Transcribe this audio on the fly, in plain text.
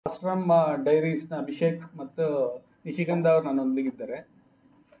ರಾಷ್ಟ್ರಮ್ ಡೈರೀಸ್ನ ಅಭಿಷೇಕ್ ಮತ್ತು ನಿಶಿಗಂಧ ಅವರು ನನ್ನೊಂದಿಗಿದ್ದಾರೆ.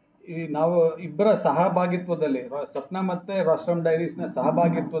 ನಾವು ಇಬ್ಬರ ಸಹಭಾಗಿತ್ವದಲ್ಲಿ ಸಪ್ನಾ ಮತ್ತು ರಾಷ್ಟ್ರಮ್ ಡೈರೀಸ್ನ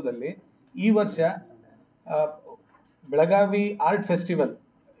ಸಹಭಾಗಿತ್ವದಲ್ಲಿ ಈ ವರ್ಷ ಬೆಳಗಾವಿ ಆರ್ಟ್ ಫೆಸ್ಟಿವಲ್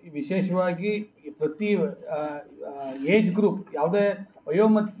ವಿಶೇಷವಾಗಿ ಪ್ರತಿ ಏಜ್ ಗ್ರೂಪ್ ಯಾವುದೇ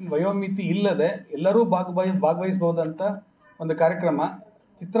ವಯೋಮಿತಿ ಇಲ್ಲದೆ ಎಲ್ಲರೂ ಭಾಗವಹಿಸಬಹುದಂತ ಒಂದು ಕಾರ್ಯಕ್ರಮ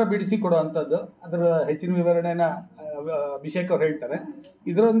ಚಿತ್ರ ಬಿಡಿಸಿ ಕೊಡುವಂಥದ್ದು. ಅದರ ಹೆಚ್ಚಿನ ವಿವರಣೆನ ಅಭಿಷೇಕ್ ಅವ್ರು ಹೇಳ್ತಾರೆ.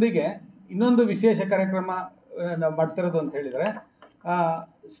 ಇದರೊಂದಿಗೆ ಇನ್ನೊಂದು ವಿಶೇಷ ಕಾರ್ಯಕ್ರಮ ನಾವು ಮಾಡ್ತಿರೋದು ಅಂತ ಹೇಳಿದರೆ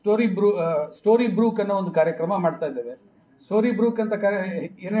ಸ್ಟೋರಿ ಬ್ರೂಕ್ ಅನ್ನೋ ಒಂದು ಕಾರ್ಯಕ್ರಮ ಮಾಡ್ತಾ ಇದ್ದೇವೆ. ಸ್ಟೋರಿ ಬ್ರೂಕ್ ಅಂತ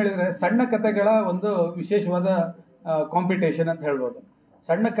ಏನು ಹೇಳಿದರೆ ಸಣ್ಣ ಕಥೆಗಳ ಒಂದು ವಿಶೇಷವಾದ ಕಾಂಪಿಟೇಷನ್ ಅಂತ ಹೇಳ್ಬೋದು.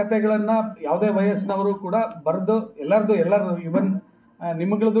 ಸಣ್ಣ ಕಥೆಗಳನ್ನು ಯಾವುದೇ ವಯಸ್ಸಿನವರು ಕೂಡ ಬರೆದು ಎಲ್ಲರದು ಇವನ್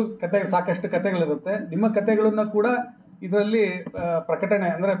ನಿಮ್ಮಗಳದ್ದು ಸಾಕಷ್ಟು ಕಥೆಗಳಿರುತ್ತೆ. ನಿಮ್ಮ ಕಥೆಗಳನ್ನು ಕೂಡ ಇದರಲ್ಲಿ ಪ್ರಕಟಣೆ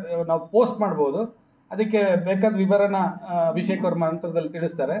ಅಂದರೆ ನಾವು ಪೋಸ್ಟ್ ಮಾಡ್ಬೋದು. ಅದಕ್ಕೆ ಬೇಕಾದ ವಿವರನ ಅಭಿಷೇಕ್ ಅವ್ರ ಮಂತ್ರದಲ್ಲಿ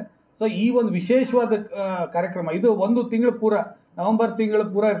ತಿಳಿಸ್ತಾರೆ. ಸೊ ಈ ಒಂದು ವಿಶೇಷವಾದ ಕಾರ್ಯಕ್ರಮ ಇದು ಒಂದು ತಿಂಗಳು ಪೂರ, ನವೆಂಬರ್ ತಿಂಗಳು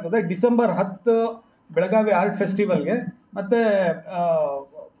ಪೂರ ಇರ್ತದೆ. ಡಿಸೆಂಬರ್ 10 ಬೆಳಗಾವಿ ಆರ್ಟ್ ಫೆಸ್ಟಿವಲ್ಗೆ ಮತ್ತು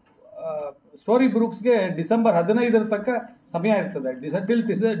ಸ್ಟೋರಿ ಬ್ರೂಕ್ಸ್ಗೆ ಡಿಸೆಂಬರ್ 15 ತನಕ ಸಮಯ ಇರ್ತದೆ. Till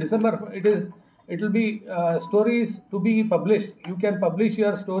December it will be stories to be published. You can publish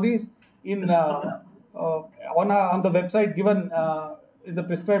your stories in on the website given in the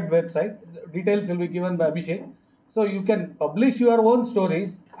prescribed website. The details will be given by Abhishek. So you can publish your own stories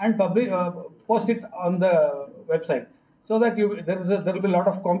and post it on the website, so that there will be a lot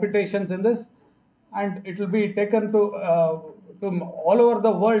of competitions in this, and it will be taken to all over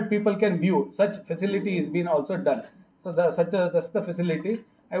the world. People can view. Such facility is being also done. So that's the facility.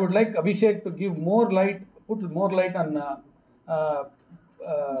 I would like Abhishek to give put more light on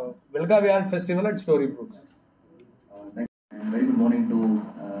Belgavi Art Festival and Story Brooks. And very good morning to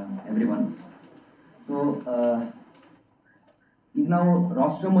everyone. So ಈಗ ನಾವು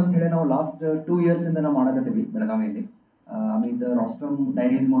ರಾಸ್ಟ್ರಮ್ ಅಂತ ಹೇಳಿ ನಾವು last 2 years ಇಂದ ನಾವು ಮಾಡಕತ್ತೀವಿ ಬೆಳಗಾವಿಯಲ್ಲಿ. ಆಮೇಲೆ ರಾಸ್ಟ್ರಮ್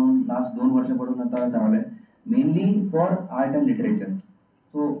diaries ಮಾಡೋಣ ಲಾಸ್ಟ್ 2 ವರ್ಷ ಬರೋದಂತ ತರಲೆ mainly for art and literature.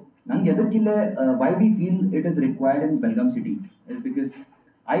 So ನಂಗೆ ಎದಕ್ಕಿಲ್ಲ why we feel it is required in Belgaum city is because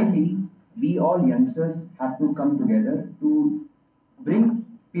I feel we all youngsters have to come together to bring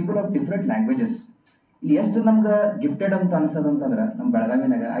people of different languages. ಇಲ್ಲಿ ಎಷ್ಟು ನಮ್ಗೆ gifted ಅಂತ ಅನ್ಸೋದಂತಂದ್ರೆ ನಮ್ಮ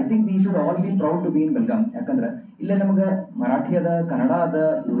ಬೆಳಗಾವಿನಾಗ I think we should all be proud to B ಇನ್ ಬೆಲ್ಗಾಮ್. ಯಾಕಂದ್ರೆ ಇಲ್ಲೇ ನಮ್ಗೆ ಮರಾಠಿ ಅದ, ಕನ್ನಡ ಅದ,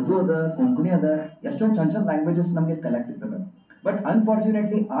 ಉರ್ದು ಅದ, ಕೊಂಕಣಿ ಅದ, ಎಷ್ಟೊಂದು ಚಂದ ಲ್ಯಾಂಗ್ವೇಜಸ್ ನಮಗೆ ಕಲಿಯಕ್ಕೆ ಸಿಗ್ತದೆ. But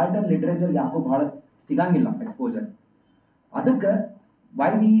unfortunately art and literature ಯಾಕೋ ಭಾಳ ಸಿಗಂಗಿಲ್ಲ ಎಕ್ಸ್ಪೋಜರ್. ಅದಕ್ಕೆ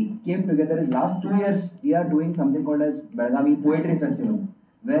why we came together is last 2 years we are doing something called as Belgavi Poetry Festival,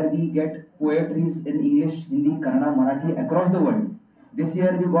 where we get poetries in English, Hindi, Kannada, Marathi across the world. This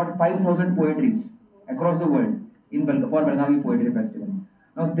year we got 5,000 poetries across the world for Belgavi Poetry Festival.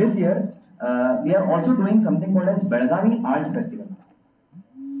 Now this year we are also doing something called as Belgavi Art Festival.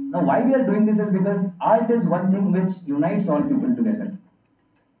 Now why we are doing this is because art is one thing which unites all people together.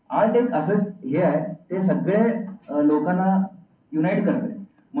 Art एक असं हे आहे ते सगळे लोकांना unite करते.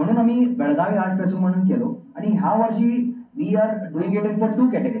 म्हणून आम्ही Belagavi art festival म्हणून केलो. आणि ह्या वर्षी we are doing it in for 2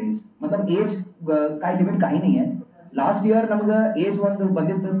 categories. मतलब एज काय लिमिट काही नाही आहे. ಲಾಸ್ಟ್ ಇಯರ್ ನಮ್ಗೆ ಏಜ್ ಒಂದು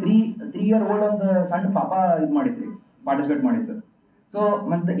ಬಂದಿತ್ತು 3 year old ಒಂದು ಸಣ್ಣ ಪಾಪ ಇದು ಮಾಡಿದ್ರಿ, ಪಾರ್ಟಿಸಿಪೇಟ್ ಮಾಡಿದ್ದು. ಸೊ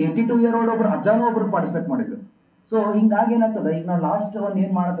ಮತ್ತೆ 82 year old ಒಬ್ರು ಅಜ್ಜಾನು ಒಬ್ರು ಪಾರ್ಟಿಸಿಪೇಟ್ ಮಾಡಿದ್ರು. ಸೊ ಹಿಂಗಾಗಿ ಏನಾಗ್ತದೆ, ಈಗ ನಾವು ಲಾಸ್ಟ್ ಒಂದು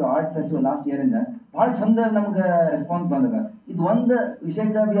ಏನು ಮಾಡ್ತೀವಿ ಆರ್ಟ್ ಫೆಸ್ಟಿವಲ್ ಲಾಸ್ಟ್ ಇಯರ್ ಇಂದ ಭಾಳ ಚಂದ ನಮ್ಗೆ ರೆಸ್ಪಾನ್ಸ್ ಬಂದದ. ಇದು ಒಂದು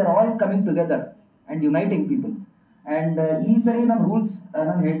ವಿಷಯದ we are all coming together and uniting people. And ಈ ಸರಿ ನಮ್ಮ ರೂಲ್ಸ್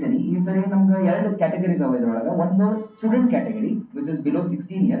ನಾನು ಹೇಳ್ತೀನಿ. ಈ ಸರಿ ನಮ್ಗೆ 2 categories ಅವ ಇದ್ರೊಳಗೆ. ಒಂದು student category which is below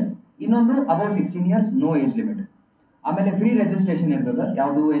 16 years, ಇನ್ನೊಂದು above 16 years, no age limit. ಆಮೇಲೆ ಫ್ರೀ ರಿಜಿಸ್ಟ್ರೇಷನ್ ಇರ್ತದೆ,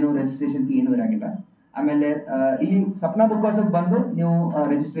 ಯಾವುದು ಏನು ರಿಜಿಸ್ಟ್ರೇಷನ್ ಫೀ ಏನೂ ಇರಂಗಿಲ್ಲ. ಆಮೇಲೆ ಇಲ್ಲಿ ಸಪ್ನಾ ಬುಕ್ ಹೌಸಿಗೆ ಬಂದು ನೀವು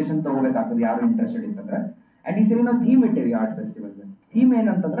ರಿಜಿಸ್ಟ್ರೇಷನ್ ತಗೋಬೇಕಾಗ್ತದೆ ಯಾರು ಇಂಟ್ರೆಸ್ಟೆಡ್ ಇರ್ತಂದ್ರೆ. ಆ್ಯಂಡ್ ಈ ಸರಿ ನಾವು ಥೀಮ್ ಇಟ್ಟೇವಿ ಆರ್ಟ್ ಫೆಸ್ಟಿವಲ್. ಥೀಮ್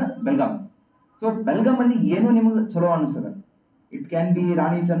ಏನಂತಂದ್ರೆ ಬೆಲ್ಗಾಮ್. ಸೊ ಬೆಲ್ಗಾಮಲ್ಲಿ ಏನು ನಿಮ್ಗೆ ಚಲೋ ಅನಿಸ್ತದೆ, it can be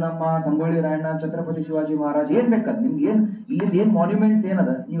Rani Chennamma, Sangolli Rayanna, Chhatrapati Shivaji Maharaj, ಏನು ಬೇಕಾದ ನಿಮ್ಗೆ ಏನು ಇಲ್ಲಿಂದ ಏನು ಮಾನ್ಯುಮೆಂಟ್ಸ್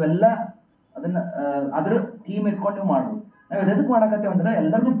ಏನದ ನೀವೆಲ್ಲ ಅದನ್ನ ಅದ್ರ ಥೀಮ್ ಇಟ್ಕೊಂಡು ನೀವು ಮಾಡ್ಬೋದು. ನಾವು ಎದಕ್ಕೆ ಮಾಡಕತ್ತೇವೆ ಅಂದ್ರೆ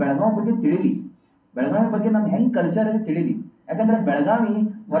ಎಲ್ಲರಿಗೂ ಬೆಳಗಾವಿ ಬಗ್ಗೆ ತಿಳಿಲಿ, ಬೆಳಗಾವಿ ಬಗ್ಗೆ ನಮ್ದು ಹೆಂಗೆ ಕಲ್ಚರ್ ಇದೆ ತಿಳಿಲಿ. ಯಾಕಂದ್ರೆ ಬೆಳಗಾವಿ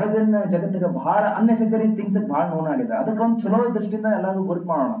ಹೊರಗಿನ ಜಗತ್ತಿಗೆ ಭಾಳ ಅನ್ನೆಸೆಸರಿ ಥಿಂಗ್ಸ್ ಭಾಳ ನೋನ್ ಆಗಿದೆ. ಅದಕ್ಕೆ ಒಂದು ಚಲೋ ದೃಷ್ಟಿಯಿಂದ ಎಲ್ಲರಿಗೂ ಗುರುತು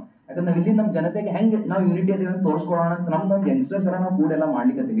ಮಾಡೋಣ. ಯಾಕಂದ್ರೆ ಇಲ್ಲಿ ನಮ್ಮ ಜನತೆಗೆ ಹೆಂಗೆ ನಾವು ಯೂನಿಟಿ ಅದೀವಿ ಅಂತ ತೋರಿಸ್ಕೊಳ್ಳೋಣ ಅಂತ ನಮ್ದೊಂದು ಯಂಗ್ಸ್ಟರ್ಸ್ ಎಲ್ಲ ನಾವು ಕೂಡ ಎಲ್ಲ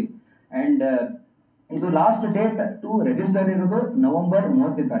ಮಾಡ್ಲಿಕ್ಕತ್ತೀವಿ. ಆ್ಯಂಡ್ ಇದು ಲಾಸ್ಟ್ ಡೇಟ್ ಟು ರಿಜಿಸ್ಟರ್ ಇರೋದು November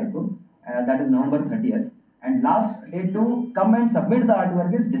 30 that is November 30th. And last date to come and submit the art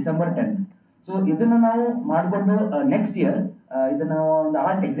work is December 10th. So ಇದನ್ನ ನಾವು ಮಾಡಿಕೊಂಡು ನೆಕ್ಸ್ಟ್ ಇಯರ್ ಇದನ್ನ ಒಂದು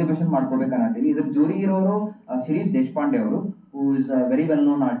ಆರ್ಟ್ ಎಕ್ಸಿಬಿಷನ್ ಮಾಡ್ಕೋಬೇಕನ್ನತ್ತೀವಿ. ಇದ್ರ ಜೂರಿ ಇರೋರು ಶಿರೀಶ್ ದೇಶಪಾಂಡೆ ಅವರು, who is very well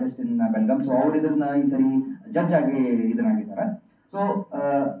known artist in Belgaum. So ಅವ್ರು ಇದನ್ನ ಈ ಸರಿ ಜಡ್ಜ್ ಆಗಿ ಇದನ್ನಾಗಿದ್ದಾರೆ. So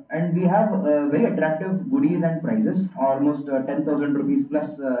and we have very attractive goodies and prizes, almost 10,000 rupees plus.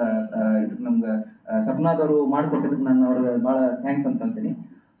 ಇದಕ್ಕೆ ನಮ್ಗೆ ಸಪ್ನಾದವರು ಮಾಡಿಕೊಟ್ಟಿದ್ದಕ್ಕೆ ನಾನು ಅವ್ರಿಗೆ ಭಾಳ ಥ್ಯಾಂಕ್ಸ್ ಅಂತ ಅಂತೀನಿ.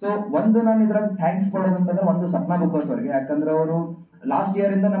 ಸೊ ಒಂದು ನಾನು ಇದ್ರಾಗ ಥ್ಯಾಂಕ್ಸ್ ಕೊಡೋದಂತಂದ್ರೆ ಒಂದು ಸಪ್ನಾ ಬುಕ್ ಹೌಸ್ ಅವ್ರಿಗೆ, ಯಾಕಂದ್ರೆ ಅವರು ಲಾಸ್ಟ್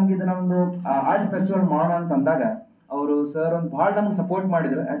ಇಯರ್ ಇಂದ ನಮ್ಗೆ ಇದನ್ನ ಒಂದು ಆರ್ಟ್ ಫೆಸ್ಟಿವಲ್ ಮಾಡೋಣ ಅಂತ ಅಂದಾಗ ಅವರು ಸರ್ ಒಂದು ಭಾಳ ನಮ್ಗೆ ಸಪೋರ್ಟ್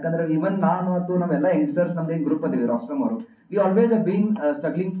ಮಾಡಿದ್ರು. ಯಾಕಂದ್ರೆ ಈವನ್ ನಾನು ಮತ್ತು ನಾವೆಲ್ಲ ಯಂಗ್ಸ್ಟರ್ಸ್ ನಮ್ದು ಏನು ಗ್ರೂಪ್ ಅದೀವಿ ರಾಸ್ಟ್ರಮ್ ಅವರು, we always have been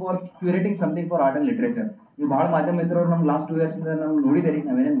struggling for ಕ್ಯೂರೇಟಿಂಗ್ something for art and literature. ನೀವು ಭಾಳ ಮಾಧ್ಯಮ ಮಿತ್ರರು ನಮ್ಗೆ ಲಾಸ್ಟ್ 2 years ಇಂದ ನಾವು ನೋಡಿದೇರಿ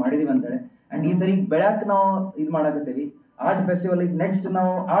ನಾವೇನೇನು ಮಾಡಿದೀವಿ ಅಂತೇಳಿ. ಅಂಡ್ ಈ ಸರಿ ಬೆಳಕ್ ನಾವು ಇದು ಮಾಡಕತ್ತೀವಿ ಆರ್ಟ್ ಫೆಸ್ಟಿವಲ್. ಈಗ ನೆಕ್ಸ್ಟ್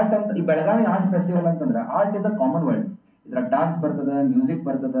ನಾವು ಆರ್ಟ್ ಅಂತ ಈ ಬೆಳಗಾವಿ ಆರ್ಟ್ ಫೆಸ್ಟಿವಲ್ ಅಂತಂದ್ರೆ art is a common world. ಇದ್ರಾಗ ಡಾನ್ಸ್ ಬರ್ತದೆ, ಮ್ಯೂಸಿಕ್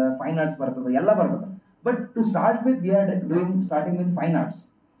ಬರ್ತದೆ, ಫೈನ್ ಆರ್ಟ್ಸ್ ಬರ್ತದೆ, ಎಲ್ಲ ಬರ್ತದೆ. But to start with we are starting with fine arts.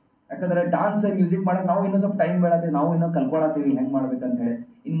 ಯಾಕಂದ್ರೆ ಡಾನ್ಸ್ ಮ್ಯೂಸಿಕ್ ಮಾಡಕ್ಕೆ ನಾವು ಇನ್ನೂ ಸ್ವಲ್ಪ ಟೈಮ್ ಬೇಡತ್ತೀವಿ, ನಾವು ಇನ್ನೂ ಕಲ್ಕೊಳತ್ತೀವಿ ಹೆಂಗೆ ಮಾಡ್ಬೇಕಂತ ಹೇಳಿ.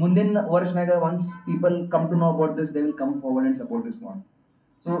 ಇನ್ನು ಮುಂದಿನ ವರ್ಷನಾಗ once people come to know about this, they will come forward and support this ಮಾಡ್.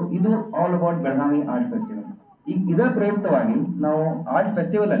 ಸೊ ಇದು all about Belagavi art festival. ಈಗ ಇದರ ಪ್ರಯುಕ್ತವಾಗಿ ನಾವು ಆರ್ಟ್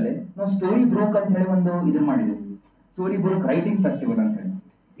ಫೆಸ್ಟಿವಲ್ ಅಲ್ಲಿ ನಾವು ಸ್ಟೋರಿ ಬ್ರೂಕ್ ಅಂತ ಹೇಳಿ ಒಂದು ಇದನ್ನ ಮಾಡಿದ್ದೀವಿ, ಸ್ಟೋರಿ ಬ್ರೂಕ್ ರೈಟಿಂಗ್ ಫೆಸ್ಟಿವಲ್ ಅಂತ ಹೇಳಿ.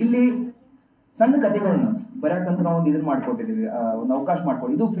 ಇಲ್ಲಿ ಸಣ್ಣ ಕಥೆಗಳನ್ನ ಬರೆಯಕ್ಕಂತ ನಾವು ಒಂದು ಇದನ್ನ ಮಾಡ್ಕೊಟ್ಟಿದ್ದೀವಿ, ಒಂದು ಅವಕಾಶ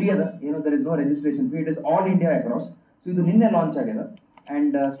ಮಾಡ್ಕೊಡಿ. ಇದು ಫ್ರೀ ಅದ, ಏನು there is no registration fee, it is all India across. So ಇದು ನಿನ್ನೆ ಲಾಂಚ್ ಆಗಿದೆ.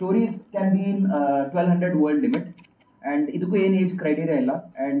 And stories can be in 1200 world limit. And ಇದಕ್ಕೂ ಏನು ಏಜ್ ಕ್ರೈಟೀರಿಯಾ ಇಲ್ಲ.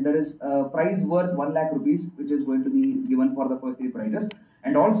 And there is price worth 1 lakh rupees which is going to be given for the first 3 prizes.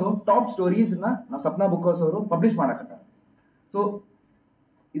 And also top ಸ್ಟೋರೀಸ್ನ ನಾವು Sapna book house ಅವರು publish ಮಾಡಕತ್ತಾರೆ. So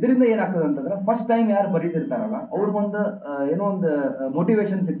ಇದರಿಂದ ಏನಾಗ್ತದೆ ಅಂತಂದ್ರೆ first time ಯಾರು ಬರೀತಿರ್ತಾರಲ್ಲ ಅವ್ರಿಗೊಂದು ಏನೋ ಒಂದು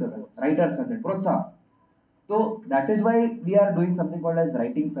ಮೋಟಿವೇಶನ್ ಸಿಗ್ತದೆ, ರೈಟರ್ಸ್ ಅಂತ ಪ್ರೋತ್ಸಾಹ. So that is why we are doing something called as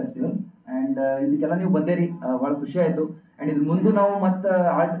writing festival. And ಇದಕ್ಕೆಲ್ಲ ನೀವು ಬಂದೇರಿ, ಭಾಳ ಖುಷಿ ಆಯಿತು. ಅಂಡ್ ಇದ್ರ ಮುಂದೆ ನಾವು ಮತ್ತೆ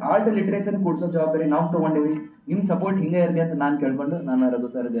ಆರ್ಟ್ ಲಿಟ್ರೇಚರ್ ಕೂಡಿಸೋ ಜವಾಬ್ದಾರಿ ನಾವು ತೊಗೊಂಡಿವಿ. ನಿಮ್ಮ ಸಪೋರ್ಟ್ ಹಿಂಗೆ ಇರಲಿ ಅಂತ ನಾನು ಕೇಳ್ಕೊಂಡು ನಾನು ರಘು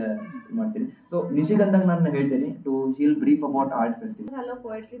ಸರ್ಗೆ ಮಾಡ್ತೀನಿ. ಸೊ निशिगंधांग ನಾನು ಹೇಳ್ತೀನಿ टू शील ब्रीफ अबाउट आर्ट फेस्टिवल. झालं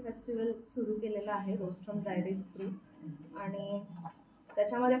पोएट्री फेस्टिवल सुरू केलेलं आहे रोस्ट्रम डायरीज थ्रू. आणि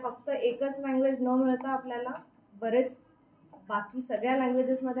त्याच्यामध्ये फक्त एकच लँग्वेज न मिळता आपल्याला बरेच बाकी सगळ्या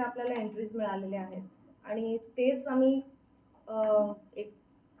लँग्वेजेसमध्ये आपल्याला एंट्रीज मिळालेले आहेत. आणि तेच आम्ही एक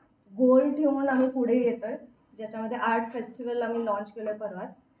गोल ठेवून आम्ही पुढे येतो आहे, ज्याच्यामध्ये आर्ट फेस्टिवल आम्ही लॉन्च केलं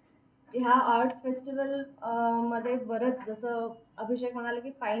परवाच. ह्या आर्ट फेस्टिवल मध्ये बरंच जसं अभिषेक म्हणाले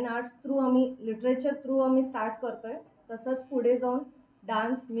की फाईन आर्ट्स थ्रू आम्ही लिटरेचर थ्रू आम्ही स्टार्ट करतो आहे, तसंच पुढे जाऊन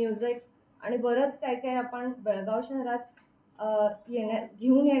डान्स म्युझिक आणि बरंच काय काय आपण बेळगाव शहरात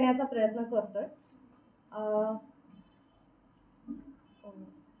घेऊन येण्याचा प्रयत्न करतो आहे.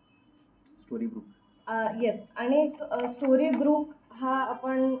 Story group yes. आणि स्टोरी ग्रुप हा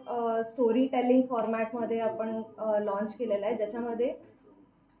आपण स्टोरी टेलिंग फॉर्मॅटमध्ये आपण लॉन्च केलेला आहे, ज्याच्यामध्ये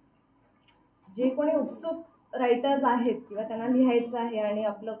जे कोणी उत्सुक रायटर्स आहेत किंवा त्यांना लिहायचं आहे आणि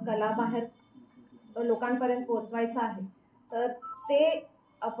आपलं कला बाहेर लोकांपर्यंत पोचवायचं आहे, तर ते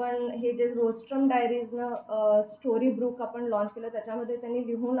आपण हे जे रोस्ट्रम डायरीजनं स्टोरी बुक आपण लॉन्च केलं त्याच्यामध्ये त्यांनी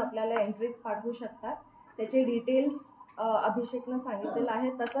लिहून आपल्याला एंट्रीज पाठवू शकतात. त्याचे डिटेल्स अभिषेकनं सांगितलेलं आहे.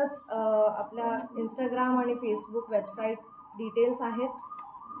 तसंच आपल्या इंस्टाग्राम आणि फेसबुक वेबसाईट डिटेल्स आहेत.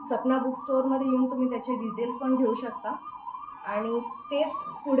 सपना बुक स्टोअरमध्ये येऊन तुम्ही त्याचे डिटेल्स पण घेऊ शकता. आणि तेच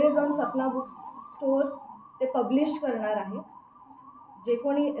पुढे जाऊन सपना बुक स्टोअर ते पब्लिश करणार आहे. जे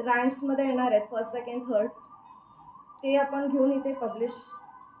कोणी रँक्समध्ये येणार आहेत फर्स्ट सेकंड थर्ड, ते आपण घेऊन इथे पब्लिश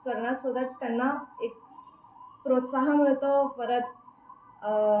करणार, सो दॅट त्यांना एक प्रोत्साह मिळतो, परत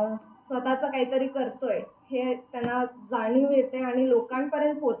स्वतःचं काहीतरी करतोय हे त्यांना जाणीव येते आणि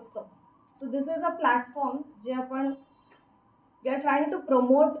लोकांपर्यंत पोचतं. So this is a platform जे आपण we are trying to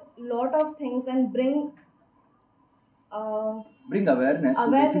promote lot of things and bring awareness.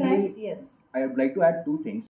 Awareness, So yes. I would like to add 2 things.